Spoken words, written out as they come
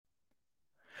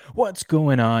What's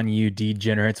going on, you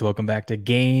degenerates? Welcome back to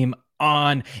Game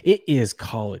On. It is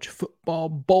college football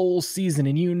bowl season,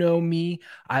 and you know me.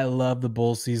 I love the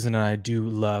bowl season, and I do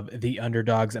love the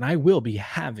underdogs, and I will be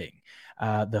having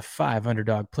the 5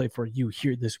 underdog play for you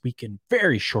here this weekend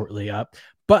very shortly up.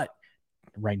 But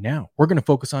right now, we're going to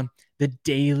focus on the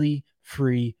daily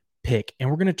free pick, and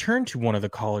we're going to turn to one of the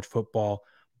college football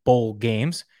bowl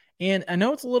games. And I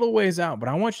know it's a little ways out, but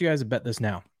I want you guys to bet this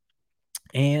now.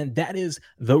 And that is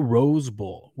the Rose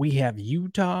Bowl. We have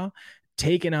Utah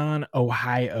taking on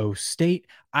Ohio State.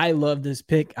 I love this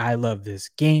pick. I love this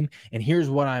game. And here's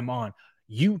what I'm on: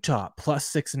 Utah plus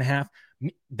 6.5.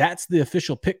 That's the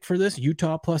official pick for this.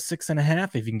 Utah plus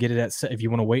 6.5. If you can get it if you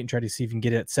want to wait and try to see if you can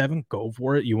get it at 7, go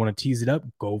for it. You want to tease it up,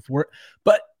 go for it.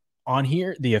 But on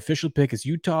here, the official pick is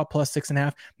Utah plus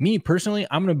 6.5. Me personally,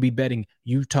 I'm going to be betting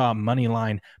Utah money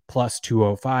line plus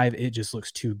 205. It just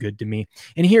looks too good to me.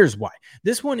 And here's why.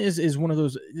 This one is one of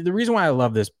those. The reason why I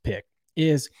love this pick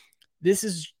is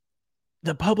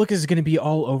the public is going to be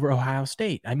all over Ohio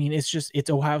State. I mean, it's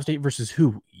Ohio State versus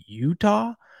who?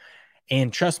 Utah.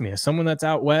 And trust me, as someone that's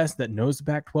out west that knows the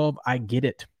Pac-12, I get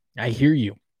it. I hear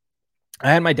you.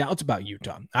 I had my doubts about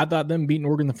Utah. I thought them beating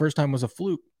Oregon the first time was a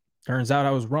fluke. Turns out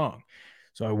I was wrong.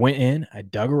 So I went in, I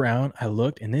dug around, I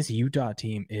looked, and this Utah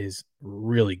team is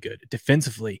really good.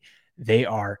 Defensively, they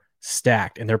are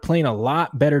stacked, and they're playing a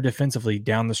lot better defensively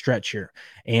down the stretch here.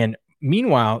 And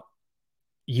meanwhile,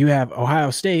 you have Ohio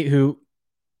State, who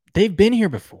they've been here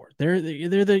before. They're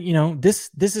the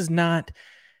this is not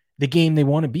the game they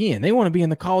want to be in. They want to be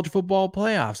in the college football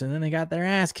playoffs, and then they got their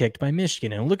ass kicked by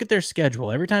Michigan. And look at their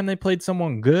schedule. Every time they played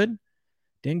someone good,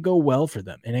 didn't go well for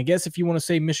them. And I guess if you want to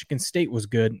say Michigan State was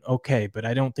good, okay, but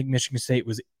I don't think Michigan State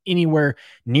was anywhere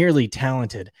nearly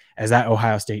talented as that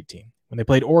Ohio State team. When they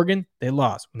played Oregon, they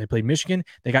lost. When they played Michigan,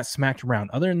 they got smacked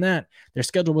around. Other than that, their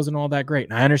schedule wasn't all that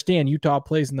great. And I understand Utah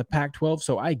plays in the Pac-12,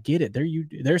 so I get it.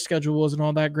 Their schedule wasn't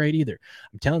all that great either.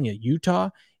 I'm telling you,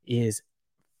 Utah is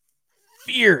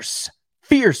fierce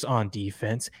on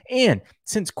defense. And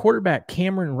since quarterback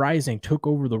Cameron Rising took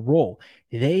over the role,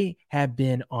 they have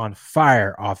been on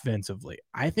fire offensively.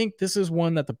 I think this is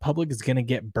one that the public is going to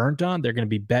get burnt on. They're going to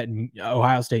be betting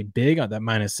Ohio State big on that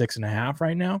minus 6.5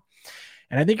 right now.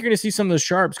 And I think you're going to see some of the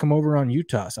sharps come over on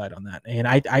Utah side on that. And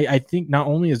I think not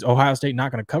only is Ohio State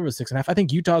not going to cover the 6.5, I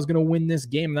think Utah is going to win this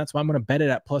game. And that's why I'm going to bet it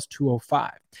at plus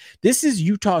 205. This is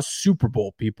Utah's Super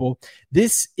Bowl, people.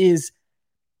 This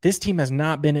team has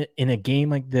not been in a game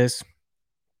like this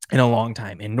in a long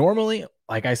time. And normally,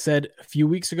 like I said a few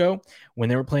weeks ago, when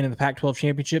they were playing in the Pac-12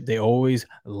 championship, they always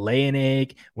lay an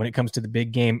egg when it comes to the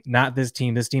big game. Not this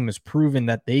team. This team has proven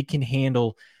that they can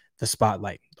handle the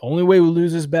spotlight. The only way we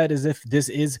lose this bet is if this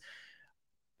is,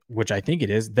 which I think it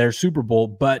is, their Super Bowl,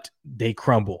 but they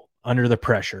crumble under the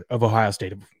pressure of Ohio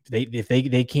State. If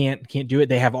they can't do it,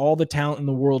 they have all the talent in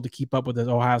the world to keep up with this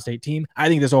Ohio State team. I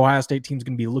think this Ohio State team is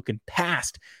going to be looking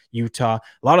past Utah.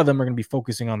 A lot of them are going to be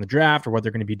focusing on the draft or what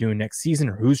they're going to be doing next season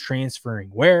or who's transferring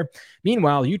where.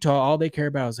 Meanwhile, Utah, all they care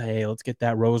about is, hey, let's get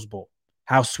that Rose Bowl.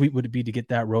 How sweet would it be to get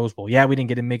that Rose Bowl? Yeah, we didn't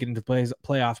get to make it into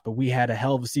playoffs, but we had a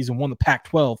hell of a season, won the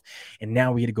Pac-12, and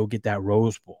now we get to go get that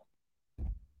Rose Bowl.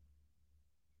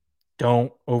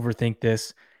 Don't overthink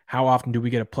this. How often do we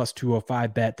get a plus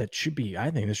 205 bet that should be, I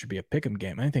think this should be a pick'em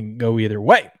game. I think it can go either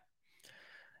way.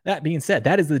 That being said,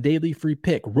 that is the daily free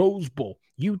pick. Rose Bowl,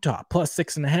 Utah, plus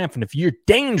 6.5. And if you're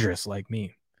dangerous like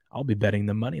me, I'll be betting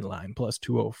the money line plus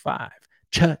 205.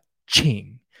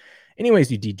 Cha-ching.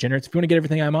 Anyways, you degenerates, if you want to get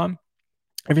everything I'm on,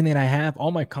 everything that I have, all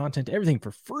my content, everything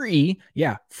for free.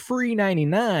 Yeah, free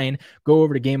 99. Go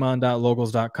over to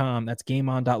gameon.locals.com. That's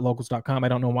gameon.locals.com. I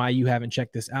don't know why you haven't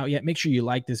checked this out yet. Make sure you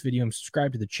like this video and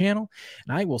subscribe to the channel.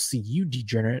 And I will see you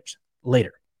degenerates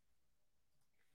later.